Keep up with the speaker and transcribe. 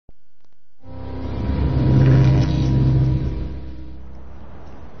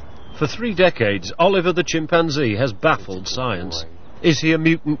For 3 decades, Oliver the chimpanzee has baffled science. Is he a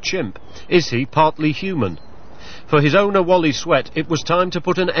mutant chimp? Is he partly human? For his owner, Wally Sweat, it was time to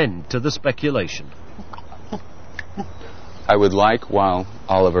put an end to the speculation. I would like, while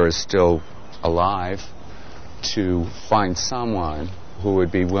Oliver is still alive, to find someone who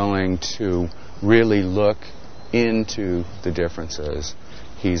would be willing to really look into the differences.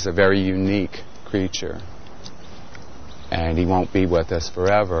 He's a very unique creature, and he won't be with us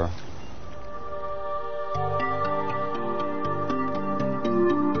forever.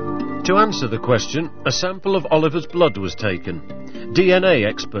 To answer the question, a sample of Oliver's blood was taken. DNA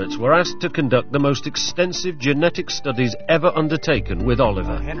experts were asked to conduct the most extensive genetic studies ever undertaken with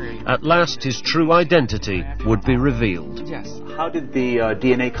Oliver. At last, his true identity would be revealed. Yes. How did the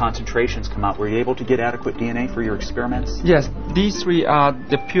DNA concentrations come out? Were you able to get adequate DNA for your experiments? Yes, these 3 are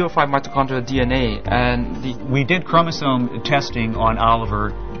the purified mitochondrial DNA, and we did chromosome testing on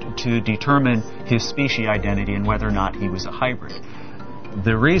Oliver to determine his species identity and whether or not he was a hybrid.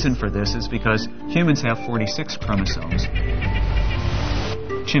 The reason for this is because humans have 46 chromosomes.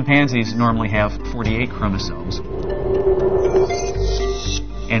 Chimpanzees normally have 48 chromosomes.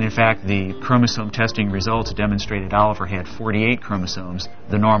 And in fact, the chromosome testing results demonstrated Oliver had 48 chromosomes,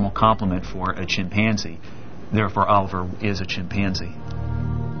 the normal complement for a chimpanzee. Therefore, Oliver is a chimpanzee.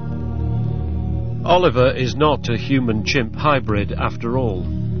 Oliver is not a human-chimp hybrid after all.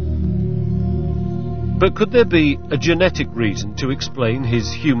 But could there be a genetic reason to explain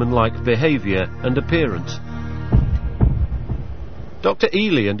his human-like behaviour and appearance? Dr.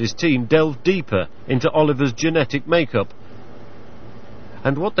 Ely and his team delved deeper into Oliver's genetic makeup,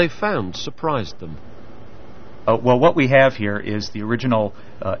 and what they found surprised them. Well, what we have here is the original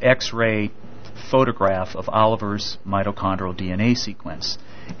X-ray photograph of Oliver's mitochondrial DNA sequence.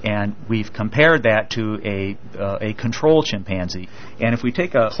 And we've compared that to a control chimpanzee. And if we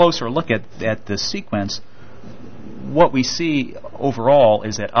take a closer look at the sequence, what we see overall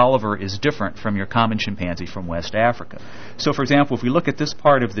is that Oliver is different from your common chimpanzee from West Africa. So, for example, if we look at this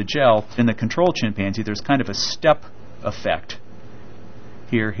part of the gel, in the control chimpanzee, there's kind of a step effect.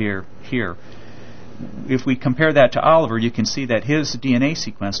 Here, here, here. If we compare that to Oliver, you can see that his DNA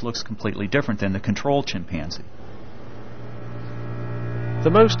sequence looks completely different than the control chimpanzee. The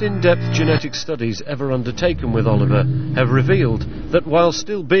most in-depth genetic studies ever undertaken with Oliver have revealed that while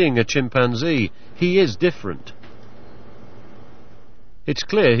still being a chimpanzee, he is different. It's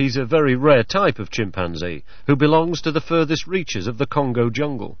clear he's a very rare type of chimpanzee who belongs to the furthest reaches of the Congo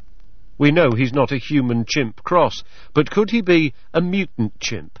jungle. We know he's not a human-chimp cross, but could he be a mutant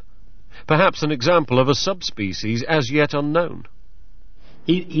chimp? Perhaps an example of a subspecies as yet unknown.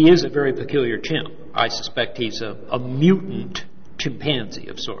 He is a very peculiar chimp. I suspect he's a mutant chimpanzee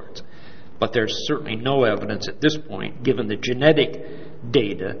of sorts. But there's certainly no evidence at this point, given the genetic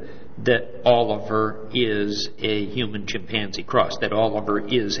data, that Oliver is a human-chimpanzee cross, that Oliver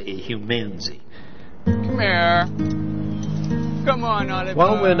is a humanzee. Come here. Come on, Oliver.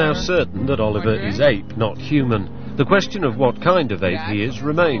 While we're now certain that Oliver is ape, not human, the question of what kind of ape he is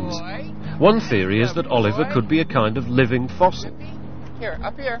remains. One theory is that Oliver could be a kind of living fossil. Here,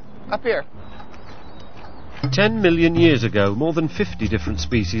 up here, up here. 10 million years ago, more than 50 different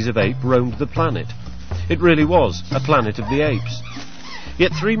species of ape roamed the planet. It really was a planet of the apes.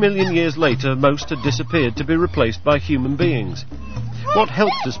 Yet 3 million years later, most had disappeared to be replaced by human beings. What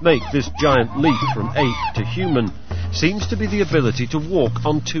helped us make this giant leap from ape to human seems to be the ability to walk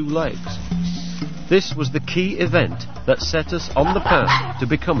on 2 legs. This was the key event that set us on the path to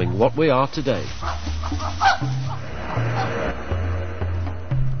becoming what we are today.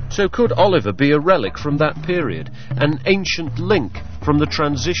 So could Oliver be a relic from that period, an ancient link from the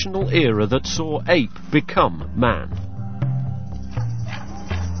transitional era that saw ape become man?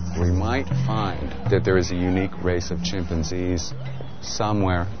 We might find that there is a unique race of chimpanzees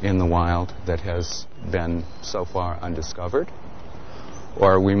somewhere in the wild that has been so far undiscovered.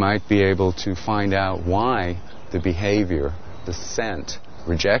 Or we might be able to find out why the behavior, the scent,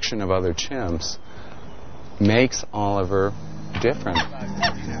 rejection of other chimps makes Oliver different.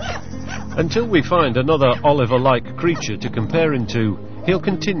 Until we find another Oliver-like creature to compare him to, he'll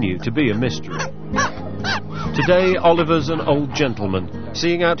continue to be a mystery. Today, Oliver's an old gentleman,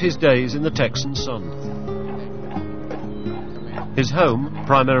 seeing out his days in the Texan sun. His home,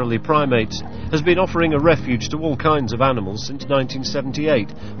 primarily primates, has been offering a refuge to all kinds of animals since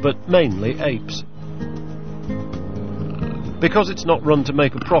 1978, but mainly apes. Because it's not run to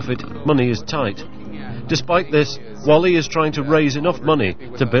make a profit, money is tight. Despite this, Wally is trying to raise enough money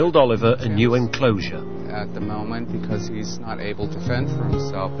to build Oliver a new enclosure. at the moment because he's not able to fend for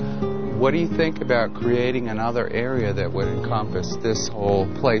himself. What do you think about creating another area that would encompass this whole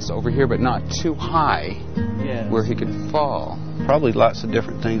place over here, but not too high, where he could fall? Probably lots of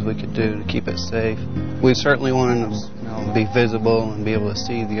different things we could do to keep it safe. We certainly want him to be visible and be able to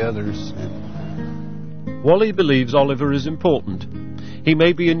see the others. Wally believes Oliver is important. He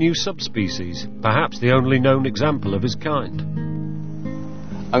may be a new subspecies, perhaps the only known example of his kind.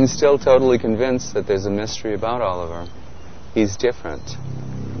 I'm still totally convinced that there's a mystery about Oliver. He's different.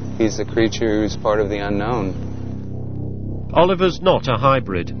 He's a creature who's part of the unknown. Oliver's not a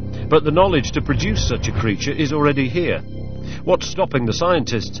hybrid, but the knowledge to produce such a creature is already here. What's stopping the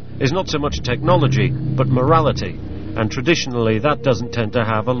scientists is not so much technology, but morality, and traditionally that doesn't tend to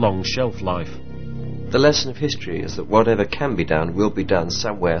have a long shelf life. The lesson of history is that whatever can be done will be done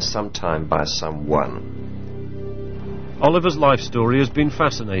somewhere, sometime, by someone. Oliver's life story has been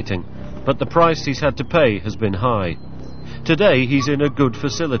fascinating, but the price he's had to pay has been high. Today he's in a good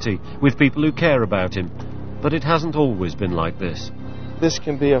facility with people who care about him, but it hasn't always been like this. This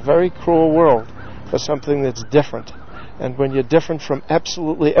can be a very cruel world for something that's different. And when you're different from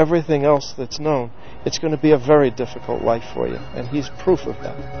absolutely everything else that's known, it's going to be a very difficult life for you. And he's proof of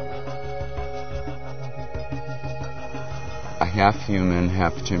that. A half-human,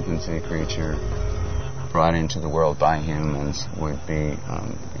 half-chimpanzee creature brought into the world by humans would be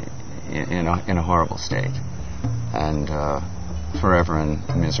in a horrible state and forever in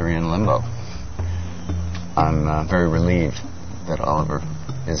misery and limbo. I'm very relieved that Oliver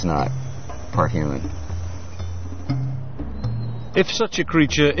is not part human. If such a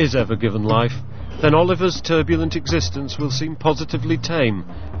creature is ever given life, then Oliver's turbulent existence will seem positively tame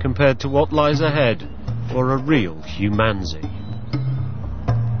compared to what lies ahead for a real humanzee.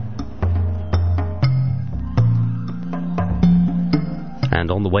 And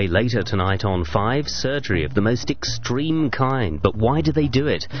on the way later tonight on 5, surgery of the most extreme kind. But why do they do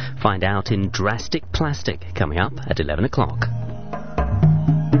it? Find out in Drastic Plastic, coming up at 11 o'clock.